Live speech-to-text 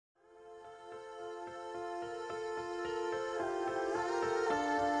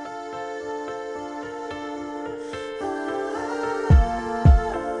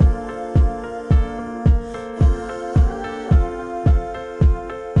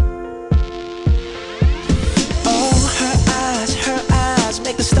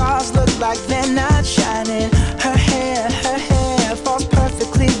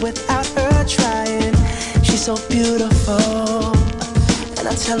so beautiful, and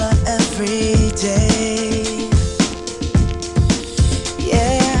I tell her every day.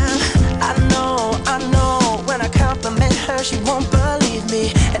 Yeah, I know, when I compliment her, she won't believe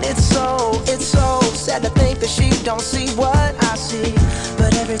me. And it's so sad to think that she don't see what I see.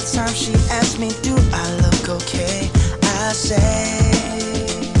 But every time she asks me, do I look okay, I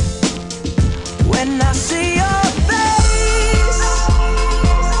say, when I see your face,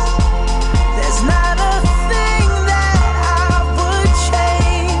 there's not a thing that I would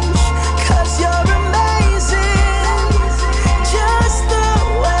change. 'Cause you're amazing, just the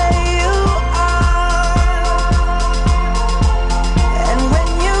way you are. And when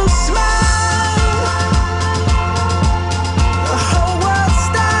you smile, the whole world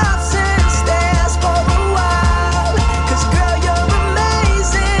stops and stares for a while. 'Cause girl, you're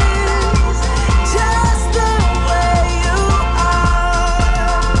amazing, just the way you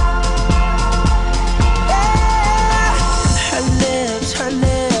are. Yeah. Her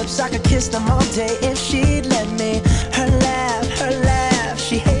lips, I could kiss them all day if she'd let me. Her laugh,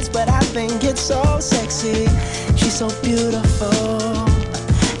 she hates but I think it's so sexy. She's so beautiful,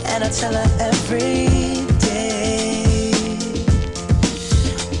 and I tell her every day.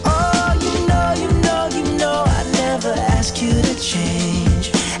 Oh, you know, I never ask you to change.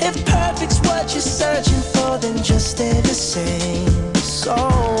 If perfect's what you're searching for, then just stay the same.